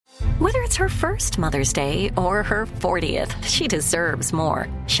Whether it's her first Mother's Day or her 40th, she deserves more.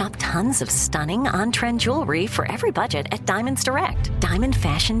 Shop tons of stunning on-trend jewelry for every budget at Diamonds Direct. Diamond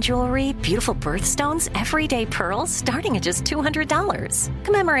fashion jewelry, beautiful birthstones, everyday pearls starting at just $200.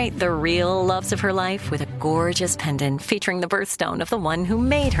 Commemorate the real loves of her life with a gorgeous pendant featuring the birthstone of the one who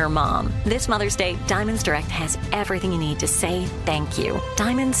made her mom. This Mother's Day, Diamonds Direct has everything you need to say thank you.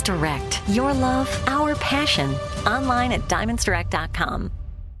 Diamonds Direct. Your love, our passion. Online at diamondsdirect.com.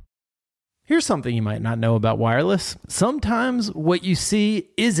 Here's something you might not know about wireless. Sometimes what you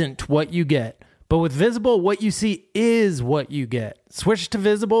see isn't what you get. But with Visible, what you see is what you get. Switch to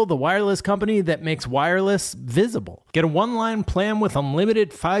Visible, the wireless company that makes wireless visible. Get a one-line plan with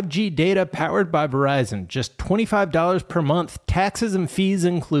unlimited 5G data powered by Verizon. Just $25 per month, taxes and fees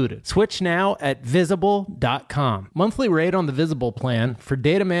included. Switch now at Visible.com. Monthly rate on the Visible plan. For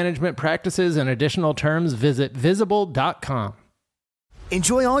data management practices and additional terms, visit Visible.com.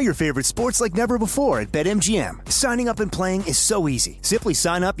 Enjoy all your favorite sports like never before at BetMGM. Signing up and playing is so easy. Simply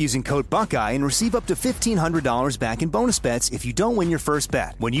sign up using code Buckeye and receive up to $1,500 back in bonus bets if you don't win your first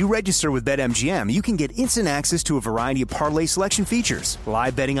bet. When you register with BetMGM, you can get instant access to a variety of parlay selection features,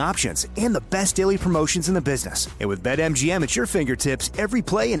 live betting options, and the best daily promotions in the business. And with BetMGM at your fingertips, every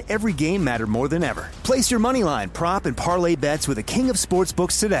play and every game matter more than ever. Place your moneyline, prop, and parlay bets with the king of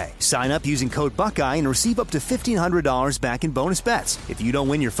sportsbooks today. Sign up using code Buckeye and receive up to $1,500 back in bonus bets if you don't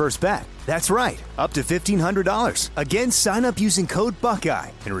win your first bet. That's right, up to $1,500. Again, sign up using code Buckeye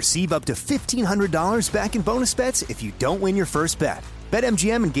and receive up to $1,500 back in bonus bets if you don't win your first bet.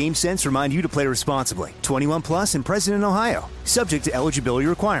 BetMGM and GameSense remind you to play responsibly. 21 plus and present in Ohio. Subject to eligibility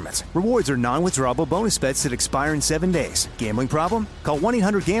requirements. Rewards are non-withdrawable bonus bets that expire in 7 days. Gambling problem? Call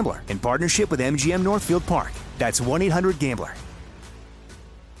 1-800-GAMBLER in partnership with MGM Northfield Park. That's 1-800-GAMBLER.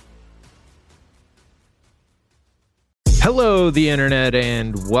 Hello, the internet,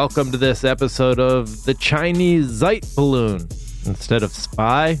 and welcome to this episode of the Chinese Zeit balloon. Instead of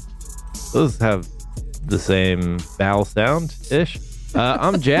spy, those have the same vowel sound-ish.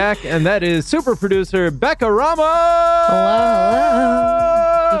 I'm Jack, and that is super producer Becca Ramos.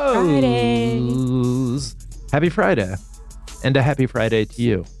 Hello. Happy Friday. And a happy Friday to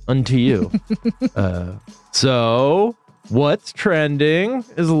you. Unto you. So, what's trending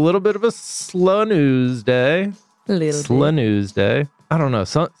is a little bit of a slow news day. Slow news day. I don't know.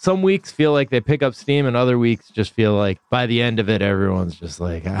 Some weeks feel like they pick up steam, and other weeks just feel like by the end of it, everyone's just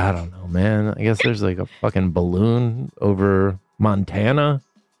like, I don't know, man. I guess there's like a fucking balloon over Montana.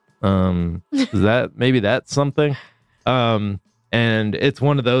 Maybe that's something. And it's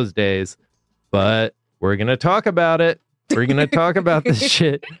one of those days, but we're gonna talk about it. We're gonna talk about this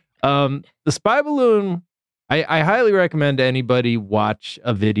shit. The spy balloon. I highly recommend anybody watch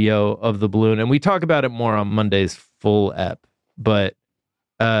a video of the balloon, and we talk about it more on Monday's full ep. But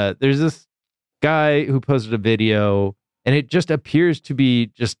there's this guy who posted a video, and it just appears to be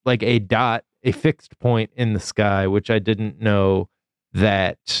just like a dot, a fixed point in the sky, which I didn't know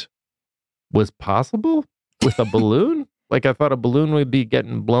that was possible with a balloon. Like, I thought a balloon would be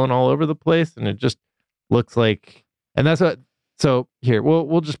getting blown all over the place, and it just looks like, and that's what. So here,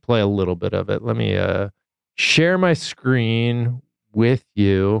 we'll just play a little bit of it. Let me share my screen with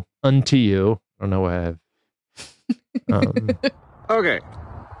you, unto you. I don't know what I have. Okay.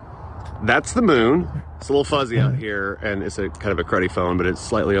 That's the moon. It's a little fuzzy out here, and it's a kind of a cruddy phone, but it's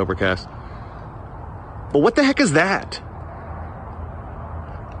slightly overcast. But what the heck is that?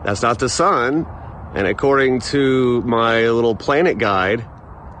 That's not the sun. And according to my little planet guide,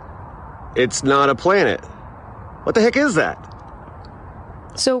 it's not a planet. What the heck is that?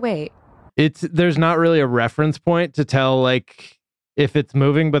 So wait. There's not really a reference point to tell like if it's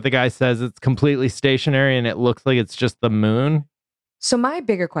moving, but the guy says it's completely stationary and it looks like it's just the moon. So my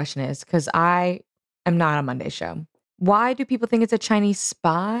bigger question is, because I am not on Monday's show, why do people think it's a Chinese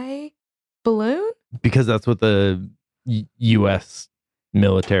spy balloon? Because that's what the U.S.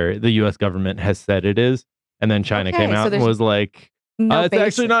 military, the U.S. government has said it is. And then China came out and was like, it's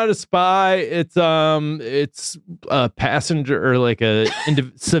actually not a spy. It's a passenger or like a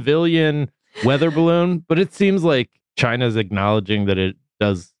civilian weather balloon. But it seems like China's acknowledging that it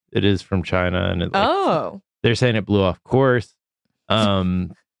is from China, and they're saying it blew off course.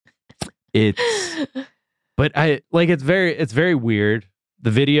 It's very weird.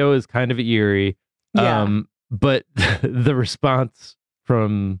 The video is kind of eerie. But the response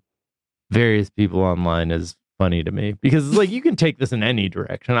from various people online is funny to me, because it's like, you can take this in any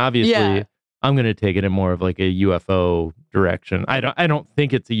direction. Obviously, I'm going to take it in more of like a UFO direction. I don't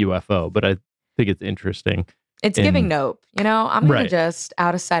think it's a UFO, but I think it's interesting. It's giving nope. I'm going to just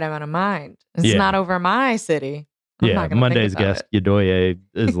out of sight, out of mind. It's not over my city. I'm Yeah, not gonna Monday's think about guest, Yadoye,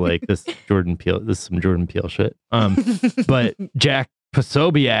 is like this Jordan Peele. This is some Jordan Peele shit. But Jack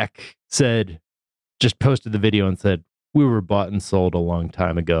Posobiec just posted the video and said, "We were bought and sold a long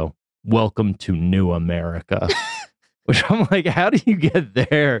time ago. Welcome to New America." Which I'm like, how do you get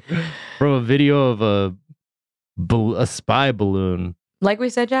there from a video of a spy balloon? Like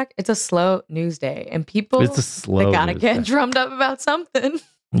we said, Jack, it's a slow news day, and people It's a slow they gotta news get day. drummed up about something.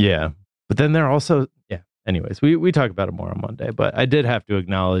 Yeah, but then they're also Anyways, we talk about it more on Monday, but I did have to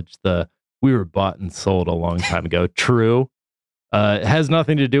acknowledge we were bought and sold a long time ago. True, it has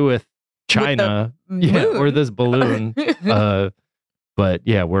nothing to do with China, or this balloon. But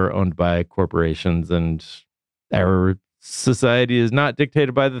yeah, we're owned by corporations, and our society is not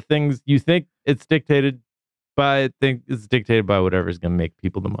dictated by the things you think it's dictated by. I think it's dictated by whatever is going to make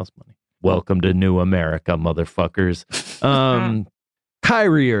people the most money. Welcome to New America, motherfuckers.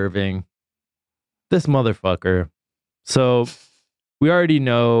 Kyrie Irving, this motherfucker. So we already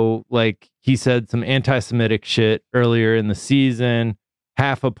know, like, he said some anti-Semitic shit earlier in the season,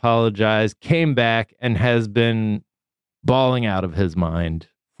 half apologized, came back, and has been bawling out of his mind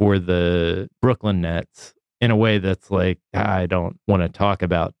for the Brooklyn Nets in a way that's like, I don't want to talk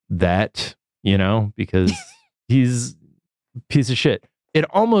about that, because he's a piece of shit. It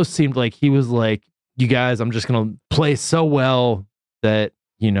almost seemed like he was like, you guys, I'm just going to play so well that,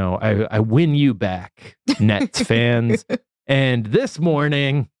 I win you back, Nets fans. And this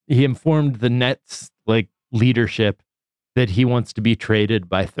morning, he informed the Nets leadership that he wants to be traded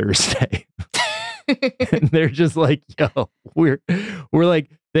by Thursday. And they're just like, yo, we're like,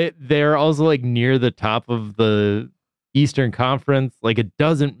 they're also like near the top of the Eastern Conference. Like, it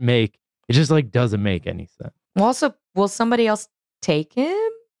doesn't make any sense. Well, also, will somebody else take him?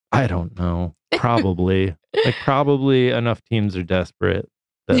 I don't know. Probably. Probably enough teams are desperate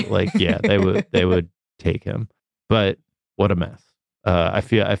that they would take him. But what a mess. I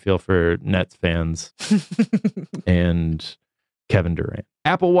feel for Nets fans and Kevin Durant.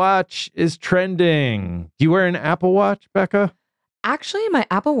 Apple Watch is trending. Do you wear an Apple Watch, Becca? Actually, my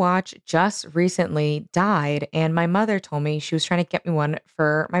Apple Watch just recently died, and my mother told me she was trying to get me one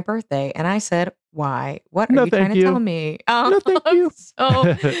for my birthday. And I said, why? What are you trying to tell me? No, thank you.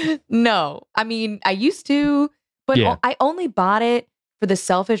 So, no. I mean, I used to, but I only bought it for the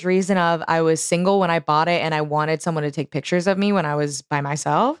selfish reason of I was single when I bought it, and I wanted someone to take pictures of me when I was by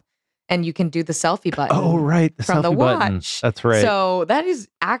myself. And you can do the selfie button. Oh, right. From the watch. Button. That's right. So that is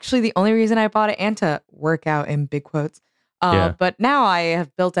actually the only reason I bought it, and to work out in big quotes. But now I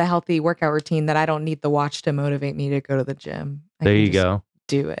have built a healthy workout routine that I don't need the watch to motivate me to go to the gym. There you go.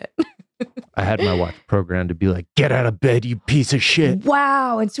 Do it. I had my watch programmed to be like, get out of bed, you piece of shit.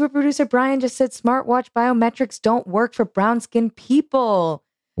 Wow. And super producer Brian just said smartwatch biometrics don't work for brown-skinned people.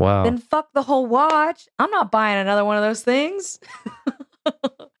 Wow. Then fuck the whole watch. I'm not buying another one of those things.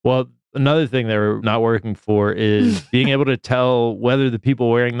 Well, another thing they're not working for is being able to tell whether the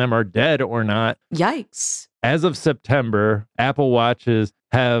people wearing them are dead or not. Yikes. As of September, Apple Watches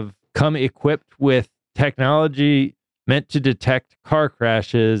have come equipped with technology meant to detect car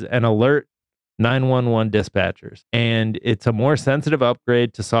crashes and alert 911 dispatchers. And it's a more sensitive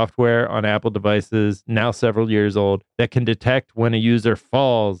upgrade to software on Apple devices, now several years old, that can detect when a user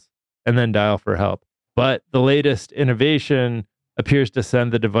falls and then dial for help. But the latest innovation appears to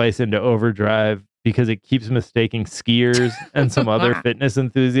send the device into overdrive because it keeps mistaking skiers and some other fitness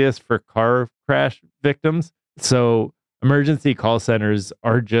enthusiasts for car crash victims. So emergency call centers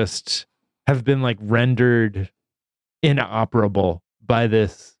have been rendered inoperable by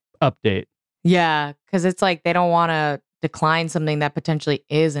this update. Yeah, because it's like they don't want to decline something that potentially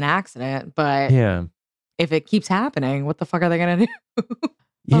is an accident, but if it keeps happening, what the fuck are they going to do?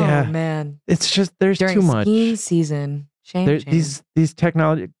 Yeah. Oh, man. It's just, there's During too much. Skiing season. Shame. These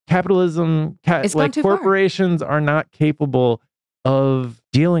technology, capitalism, corporations are not capable of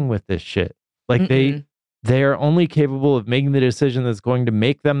dealing with this shit. They are only capable of making the decision that's going to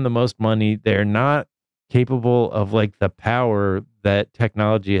make them the most money. They're not capable of the power that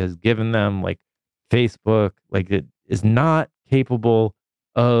technology has given them, like Facebook. It is not capable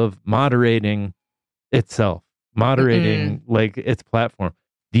of moderating itself, its platform.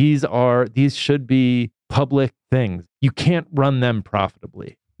 These should be public things. You can't run them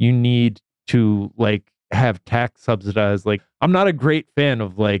profitably. You need to have tax subsidized. I'm not a great fan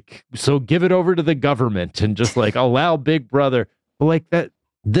of so give it over to the government and just allow Big Brother. But that,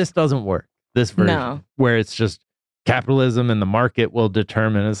 this doesn't work. This version where it's just capitalism and the market will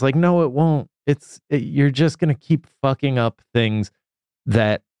determine. It's no, it won't. You're just going to keep fucking up things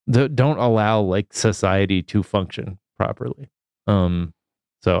that don't allow society to function properly.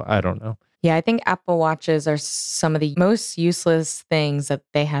 So I don't know. Yeah, I think Apple Watches are some of the most useless things that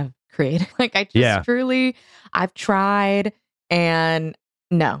they have created. Like, I just truly, I've tried and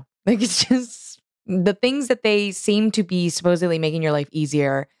no. Like, it's just the things that they seem to be supposedly making your life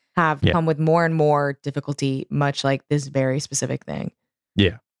easier have come with more and more difficulty, much like this very specific thing.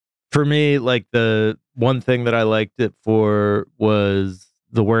 Yeah. For me, like the one thing that I liked it for was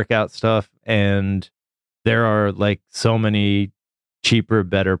the workout stuff. And there are like so many cheaper,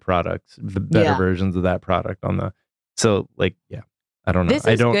 better products, the better versions of that product on the. So like, I don't know. This is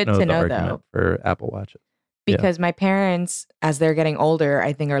I don't good know to the know, argument though. for Apple Watches. Because my parents, as they're getting older,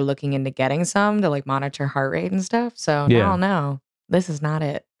 I think are looking into getting some to like monitor heart rate and stuff. So now, no, this is not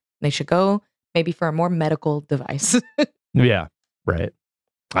it. They should go maybe for a more medical device. Yeah, right.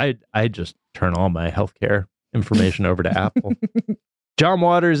 I just turn all my healthcare information over to Apple. John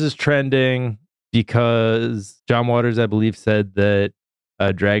Waters is trending because John Waters, I believe, said that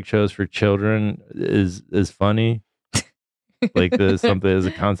drag shows for children is funny. Like something is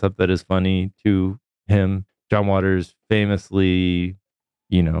a concept that is funny to him. John Waters, famously,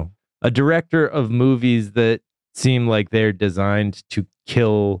 a director of movies that seem like they're designed to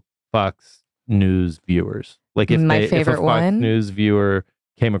kill Fox News viewers. Like if a Fox News viewer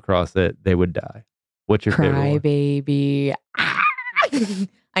came across it, they would die. What's your favorite one? Cry Baby.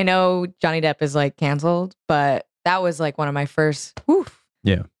 I know Johnny Depp is like canceled, but that was like one of my first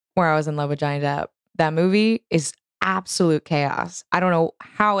where I was in love with Johnny Depp. That movie is absolute chaos. I don't know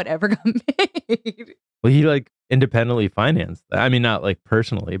how it ever got made. Well, he like independently financed that. I mean, not like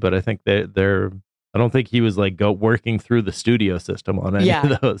personally, but I think they're I don't think he was like working through the studio system on any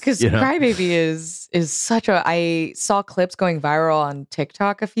of those. Because Crybaby is such a. I saw clips going viral on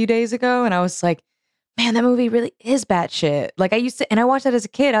TikTok a few days ago, and I was like, man, that movie really is batshit. Like I used to, and I watched that as a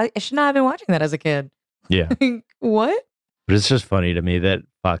kid. I should not have been watching that as a kid. Yeah. What? But it's just funny to me that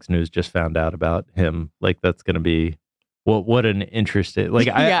Fox News just found out about him. Like that's going to be what an interesting. Like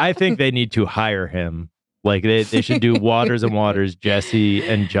I think they need to hire him. Like they should do Waters and Waters, Jesse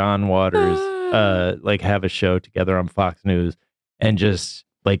and John Waters. Like have a show together on Fox News and just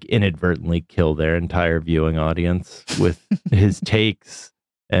like inadvertently kill their entire viewing audience with his takes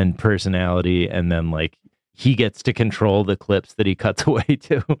and personality, and then like he gets to control the clips that he cuts away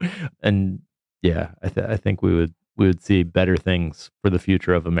to. And I think we would see better things for the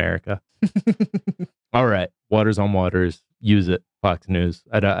future of America. All right, Waters on Waters, use it, Fox News.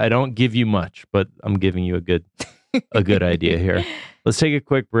 I don't give you much, but I'm giving you a good idea here. Let's take a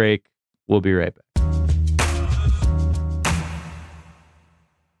quick break. We'll be right back.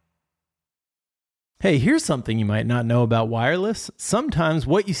 Hey, here's something you might not know about wireless. Sometimes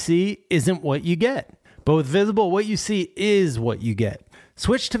what you see isn't what you get. But with Visible, what you see is what you get.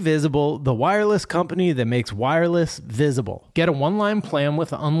 Switch to Visible, the wireless company that makes wireless visible. Get a one-line plan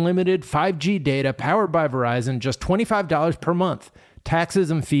with unlimited 5G data powered by Verizon, just $25 per month. Taxes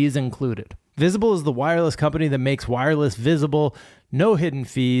and fees included. Visible is the wireless company that makes wireless visible. No hidden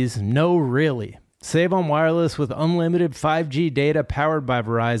fees, no really. Save on wireless with unlimited 5G data powered by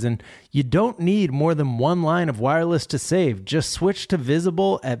Verizon. You don't need more than one line of wireless to save. Just switch to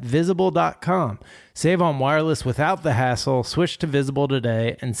Visible at Visible.com. Save on wireless without the hassle. Switch to Visible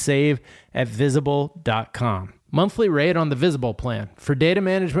today and save at Visible.com. Monthly rate on the Visible plan. For data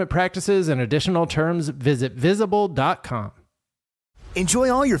management practices and additional terms, visit Visible.com.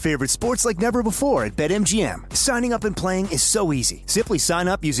 Enjoy all your favorite sports like never before at BetMGM. Signing up and playing is so easy. Simply sign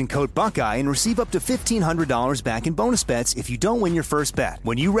up using code Buckeye and receive up to $1,500 back in bonus bets if you don't win your first bet.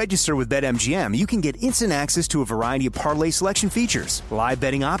 When you register with BetMGM, you can get instant access to a variety of parlay selection features, live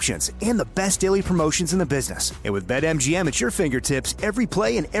betting options, and the best daily promotions in the business. And with BetMGM at your fingertips, every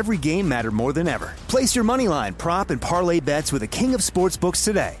play and every game matter more than ever. Place your moneyline, prop, and parlay bets with the king of sportsbooks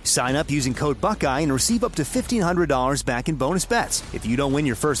today. Sign up using code Buckeye and receive up to $1,500 back in bonus bets if you don't win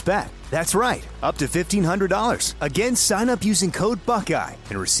your first bet. That's right, up to $1,500. Again, sign up using code Buckeye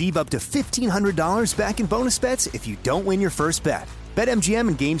and receive up to $1,500 back in bonus bets if you don't win your first bet. BetMGM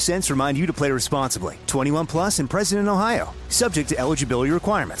and GameSense remind you to play responsibly. 21 plus and present in Ohio. Subject to eligibility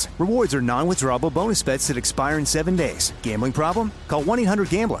requirements. Rewards are non-withdrawable bonus bets that expire in 7 days. Gambling problem? Call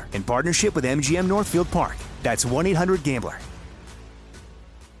 1-800-GAMBLER in partnership with MGM Northfield Park. That's 1-800-GAMBLER.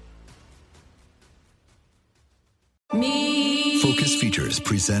 Focus Features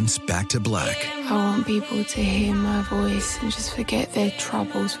presents Back to Black. I want people to hear my voice and just forget their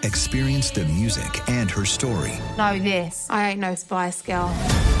troubles. Experience the music and her story. Know this, I ain't no Spice Girl.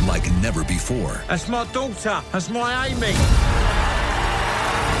 Like never before. That's my daughter. That's my Amy.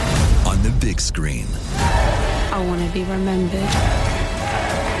 On the big screen. I want to be remembered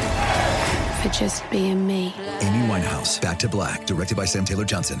for just being me. Amy Winehouse, Back to Black, directed by Sam Taylor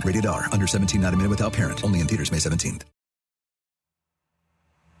Johnson. Rated R, under 17, not a minute without parent. Only in theaters May 17th.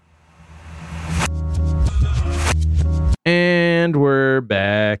 And we're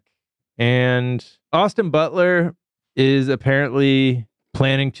back. And Austin Butler is apparently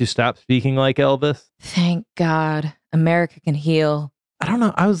planning to stop speaking like Elvis. Thank God. America can heal. I don't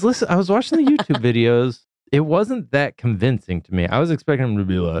know. I was watching the YouTube videos. It wasn't that convincing to me. I was expecting him to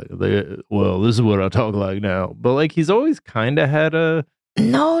be like, well, this is what I talk like now. But like, he's always kind of had a...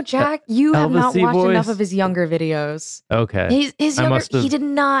 No, Jack, you have not Elvis-y watched voice. enough of his younger videos. Okay. His younger, he did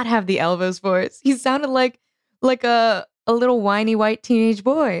not have the Elvis voice. He sounded like a little whiny white teenage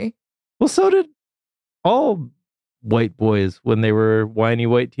boy. Well, so did all white boys when they were whiny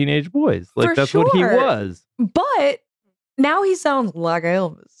white teenage boys. Like, that's what he was. But now he sounds like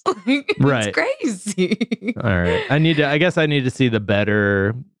Elvis. Right. It's crazy. All right. I guess I need to see the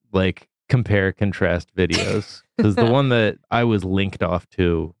better, like, compare contrast videos. Because the one that I was linked off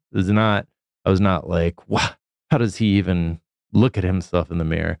to I was not like, wow, how does he even look at himself in the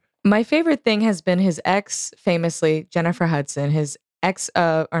mirror? My favorite thing has been his ex, famously, Jennifer Hudson, his ex,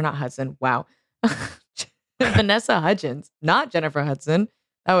 or not Hudson, wow. Vanessa Hudgens, not Jennifer Hudson.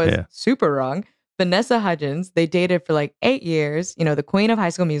 That was super wrong. Vanessa Hudgens, they dated for like 8 years, the queen of High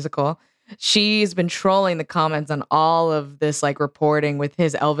School Musical. She's been trolling the comments on all of this like reporting with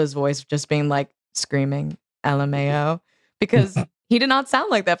his Elvis voice just being like screaming LMAO because he did not sound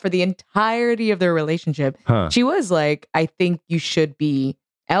like that for the entirety of their relationship. She was like, I think you should be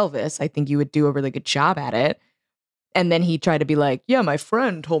Elvis. I think you would do a really good job at it. And then he tried to be like, yeah, my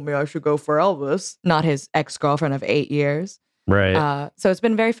friend told me I should go for Elvis, not his ex-girlfriend of 8 years. Right. So it's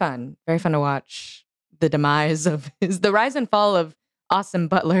been very fun to watch the demise of the rise and fall of Austin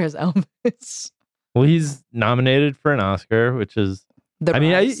Butler as Elvis. Well, he's nominated for an Oscar, which is,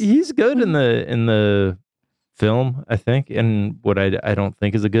 he's good in the film, I think, and what I don't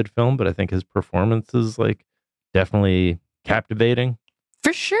think is a good film, but I think his performance is like definitely captivating.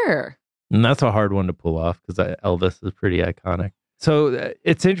 For sure. And that's a hard one to pull off because Elvis is pretty iconic. So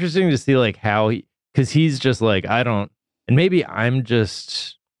it's interesting to see like how because he's just like, and maybe I'm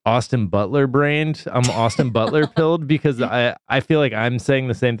just Austin Butler brained. I'm Austin Butler pilled because I feel like I'm saying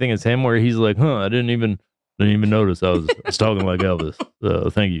the same thing as him where he's like, I didn't even notice I was talking like Elvis.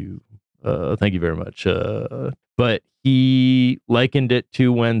 Thank you. Thank you very much. But he likened it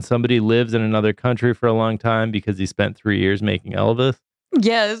to when somebody lives in another country for a long time because he spent 3 years making Elvis.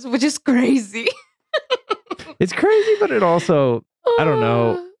 Yes, which is crazy. It's crazy, but it also, I don't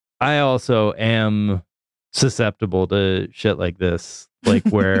know. I also am susceptible to shit like this. Like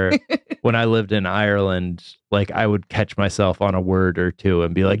where when I lived in Ireland, like I would catch myself on a word or two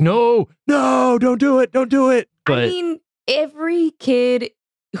and be like, no, don't do it. But I mean, every kid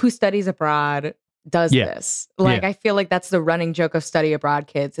who studies abroad does this. Like, I feel like that's the running joke of study abroad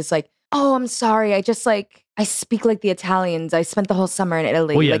kids. It's like, oh, I'm sorry. I speak like the Italians. I spent the whole summer in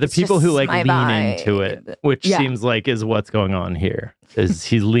Italy. Well, yeah, like, the people who like lean vibe. into it, which seems like is what's going on here, is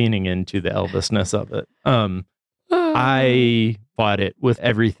he's leaning into the Elvisness of it. I fought it with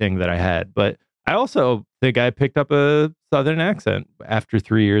everything that I had, but I also think I picked up a Southern accent after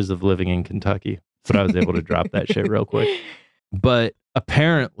 3 years of living in Kentucky, but I was able to drop that shit real quick. But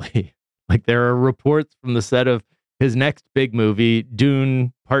apparently, like there are reports from the set of his next big movie,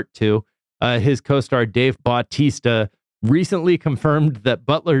 Dune Part 2, his co-star Dave Bautista recently confirmed that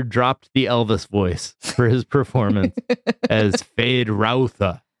Butler dropped the Elvis voice for his performance as Fade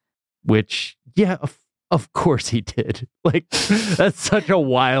Rautha, which, of course he did. Like, that's such a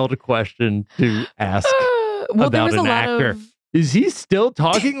wild question to ask about an actor. Is he still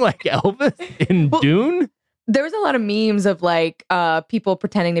talking like Elvis in Dune? There was a lot of memes of like people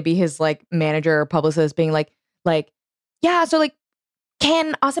pretending to be his like manager or publicist being like, yeah, so like,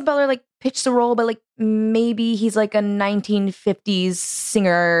 can Austin Butler like pitch the role, but like maybe he's like a 1950s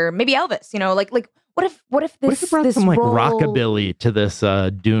singer, maybe Elvis, like what if this brought this some like role... rockabilly to this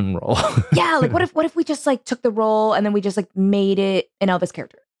Dune role? Yeah, like what if we just like took the role and then we just like made it an Elvis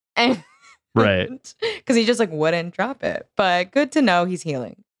character, and right? Because he just like wouldn't drop it. But good to know he's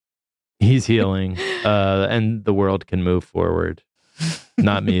healing. He's healing, and the world can move forward.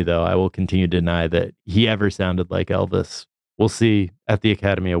 Not me though. I will continue to deny that he ever sounded like Elvis. We'll see at the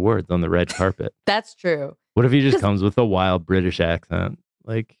Academy Awards on the red carpet. That's true. What if he just comes with a wild British accent?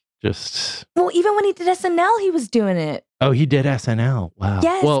 Like, just... Well, even when he did SNL, he was doing it. Oh, he did SNL. Wow.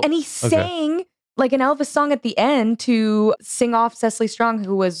 Yes, and he sang like an Elvis song at the end to sing off Cecily Strong,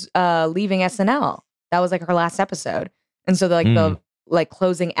 who was leaving SNL. That was like her last episode. And so the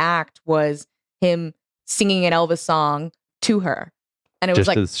closing act was him singing an Elvis song to her. And it just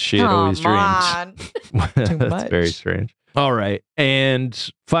was like, as she had always dreamed. Too That's much. very strange. All right. And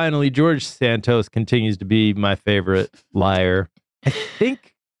finally, George Santos continues to be my favorite liar. I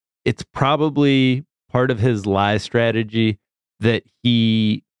think it's probably part of his lie strategy that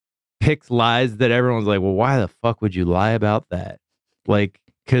he picks lies that everyone's like, well, why the fuck would you lie about that? Like,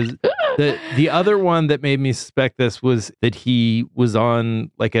 because the other one that made me suspect this was that he was on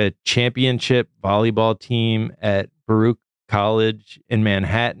like a championship volleyball team at Baruch College in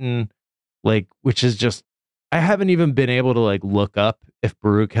Manhattan, like, which is just, I haven't even been able to like look up if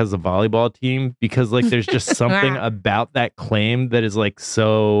Baruch has a volleyball team because like there's just something about that claim that is like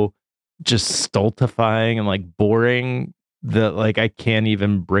so just stultifying and like boring that like I can't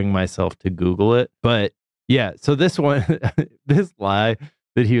even bring myself to Google it. But yeah, so this one, this lie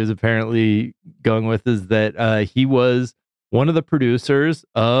that he was apparently going with is that he was one of the producers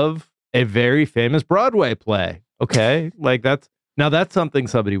of a very famous Broadway play. Okay, like that's something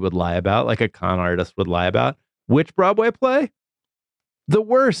somebody would lie about, like a con artist would lie about. Which Broadway play? The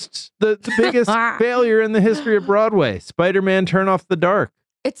worst, the biggest failure in the history of Broadway, Spider-Man Turn Off the Dark.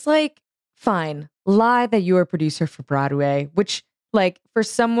 It's like, fine, lie that you are a producer for Broadway, which like for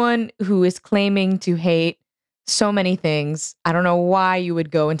someone who is claiming to hate so many things, I don't know why you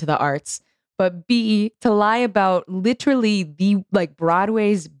would go into the arts, but B, to lie about literally the like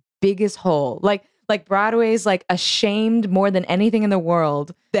Broadway's biggest hole. Like Broadway's like ashamed more than anything in the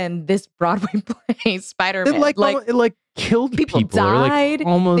world than this Broadway play, Spider-Man. It killed people. Died. Like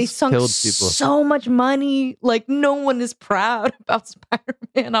almost they sunk killed people. So much money. Like no one is proud about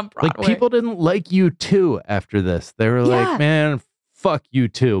Spider-Man on Broadway. Like people didn't like U2 after this. They were like, man, fuck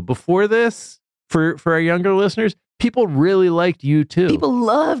U2. Before this, for our younger listeners, people really liked U2. People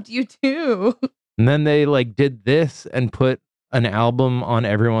loved U2. And then they like did this and put an album on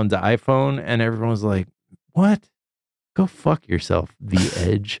everyone's iPhone, and everyone was like, what? Go fuck yourself, The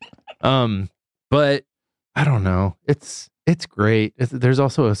Edge. But I don't know. It's great. There's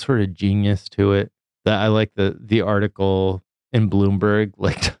also a sort of genius to it that I like the article in Bloomberg,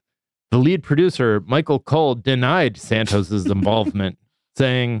 like the lead producer, Michael Cole, denied Santos's involvement,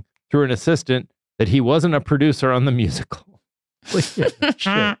 saying through an assistant that he wasn't a producer on the musical. Like, yeah,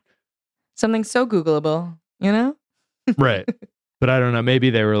 shit. Something so Googleable, you know? Right. But I don't know. Maybe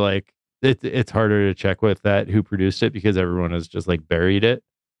they were like, it's harder to check with that who produced it because everyone has just like buried it.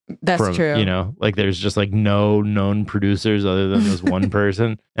 That's true. You know, like there's just like no known producers other than this one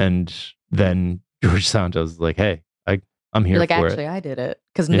person. And then George Santos is like, hey, I'm here like, for actually, it. I did it.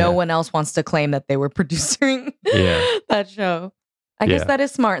 Because no one else wants to claim that they were producing that show. I guess that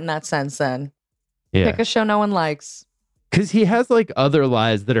is smart in that sense then. Yeah. Pick a show no one likes. Because he has like other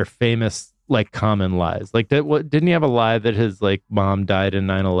lies that are famous, like common lies. Like that. What didn't he have a lie that his like mom died in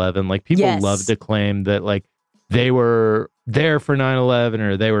 9/11? Like people love to claim that like they were there for 9/11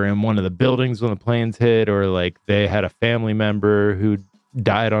 or they were in one of the buildings when the planes hit or like they had a family member who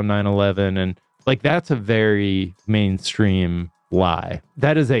died on 9/11. And like that's a very mainstream lie.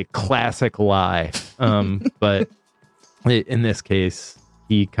 That is a classic lie. But in this case,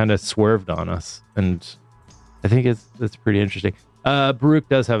 he kind of swerved on us, and I think it's pretty interesting. Baruch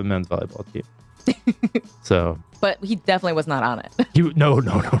does have a men's volleyball team, so but he definitely was not on it. No,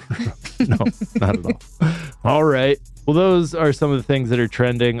 not at all. All right. Well, those are some of the things that are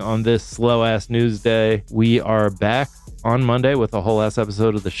trending on this slow ass news day. We are back on Monday with a whole ass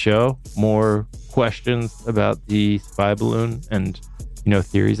episode of the show. More questions about the spy balloon and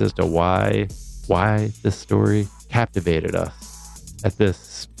theories as to why this story captivated us at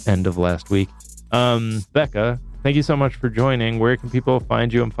this end of last week. Becca, thank you so much for joining. Where can people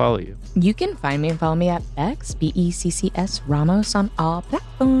find you and follow you? You can find me and follow me at Bex, BECCS Ramos on all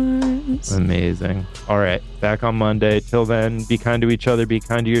platforms. Amazing. All right, back on Monday. Till then, be kind to each other, be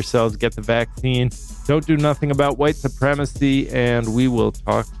kind to yourselves, get the vaccine, don't do nothing about white supremacy, and we will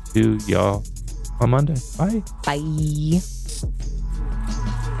talk to y'all on Monday. Bye. Bye.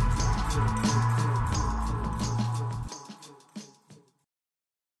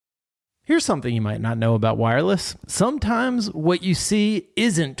 Here's something you might not know about wireless. Sometimes what you see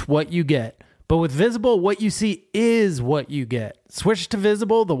isn't what you get. But with Visible, what you see is what you get. Switch to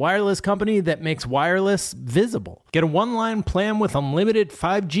Visible, the wireless company that makes wireless visible. Get a one-line plan with unlimited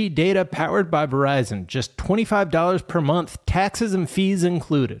 5G data powered by Verizon. Just $25 per month, taxes and fees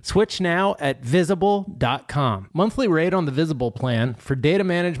included. Switch now at Visible.com. Monthly rate on the Visible plan. For data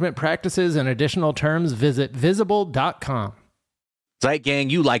management practices and additional terms, visit Visible.com. Zeit gang,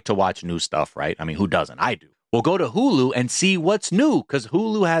 you like to watch new stuff, right? I mean, who doesn't? I do. Well, go to Hulu and see what's new, because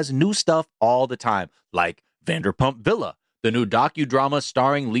Hulu has new stuff all the time, like Vanderpump Villa, the new docudrama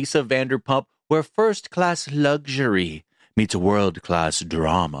starring Lisa Vanderpump, where first-class luxury meets a world-class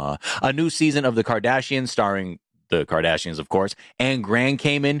drama. A new season of The Kardashians, starring the Kardashians, of course, and Grand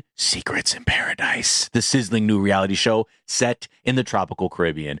Cayman, Secrets in Paradise, the sizzling new reality show set in the tropical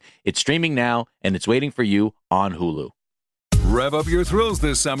Caribbean. It's streaming now, and it's waiting for you on Hulu. Rev up your thrills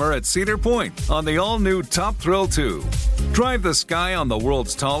this summer at Cedar Point on the all-new Top Thrill 2. Drive the sky on the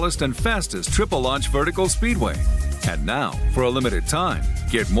world's tallest and fastest triple-launch vertical speedway. And now, for a limited time,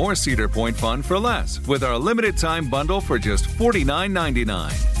 get more Cedar Point fun for less with our limited-time bundle for just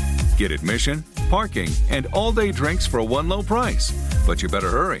 $49.99. Get admission, parking, and all-day drinks for one low price. But you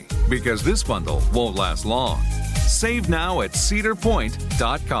better hurry, because this bundle won't last long. Save now at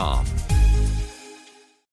cedarpoint.com.